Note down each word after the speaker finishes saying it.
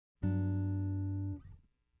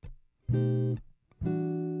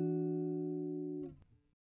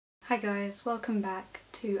Hi guys, welcome back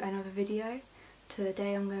to another video.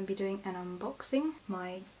 Today I'm going to be doing an unboxing.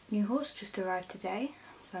 My new horse just arrived today,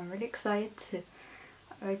 so I'm really excited to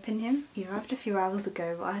open him. He arrived a few hours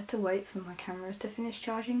ago, but I had to wait for my camera to finish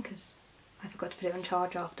charging because I forgot to put it on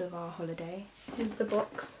charge after our holiday. Here's the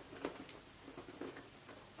box.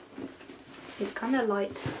 It's kind of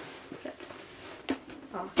light, but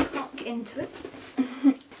I can't get into it.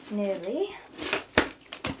 Nearly.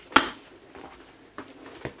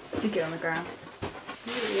 Stick it on the ground.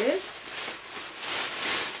 Here he is.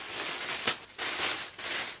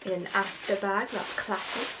 In an Asta bag, that's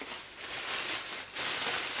classic.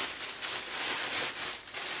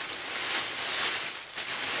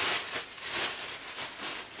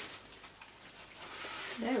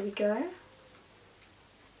 There we go.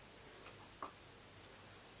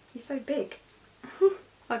 He's so big.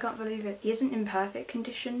 I can't believe it. He isn't in perfect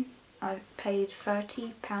condition. I paid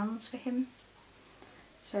 £30 for him.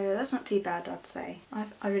 So that's not too bad, I'd say. I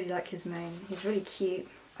really like his mane. He's really cute.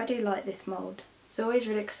 I do like this mould. It's always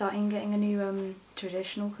really exciting getting a new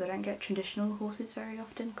traditional, because I don't get traditional horses very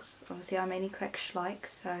often, because obviously I mainly collect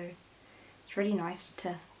Schleichs, so it's really nice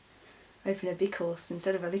to open a big horse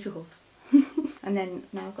instead of a little horse. And then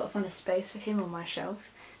now I've got to find a space for him on my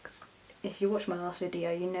shelf, because if you watch my last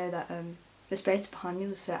video you know that the space behind me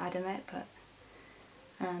was for Adamet, but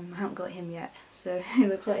I haven't got him yet, so it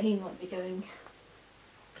looks like he might be going.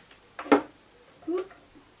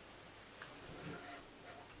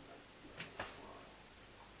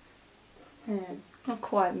 Not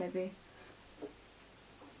quite, maybe.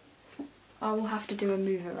 I will have to do a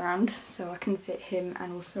move around so I can fit him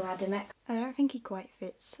and also Adamek. I don't think he quite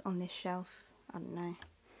fits on this shelf. I don't know.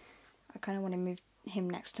 I kind of want to move him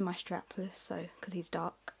next to my strapless, so because he's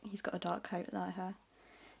dark. He's got a dark coat like her.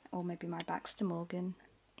 Or maybe my Baxter Morgan.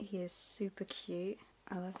 He is super cute.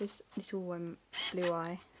 I love his little blue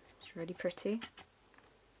eye. It's really pretty.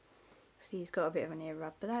 See, he's got a bit of an ear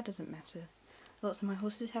rub, but that doesn't matter. Lots of my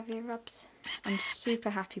horses have ear rubs. I'm super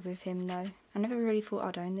happy with him though. I never really thought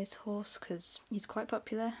I'd own this horse because he's quite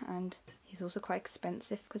popular and he's also quite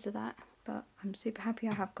expensive because of that. But I'm super happy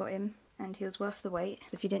I have got him and he was worth the wait.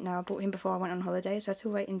 If you didn't know, I bought him before I went on holiday, so I had to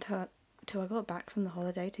wait until I got back from the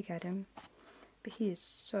holiday to get him. But he is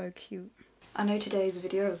so cute. I know today's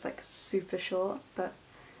video was like super short, but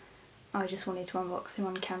I just wanted to unbox him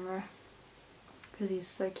on camera because he's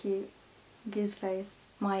so cute. Look at his face.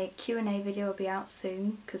 My Q&A video will be out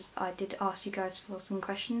soon because I did ask you guys for some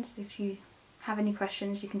questions. If you have any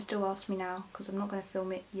questions you can still ask me now because I'm not going to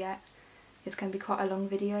film it yet. It's going to be quite a long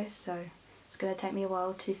video, so it's going to take me a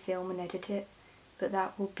while to film and edit it, but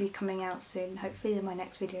that will be coming out soon, hopefully in my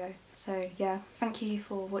next video. So yeah, thank you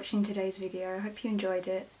for watching today's video. I hope you enjoyed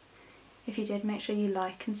it. If you did, make sure you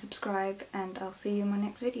like and subscribe and I'll see you in my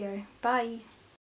next video. Bye!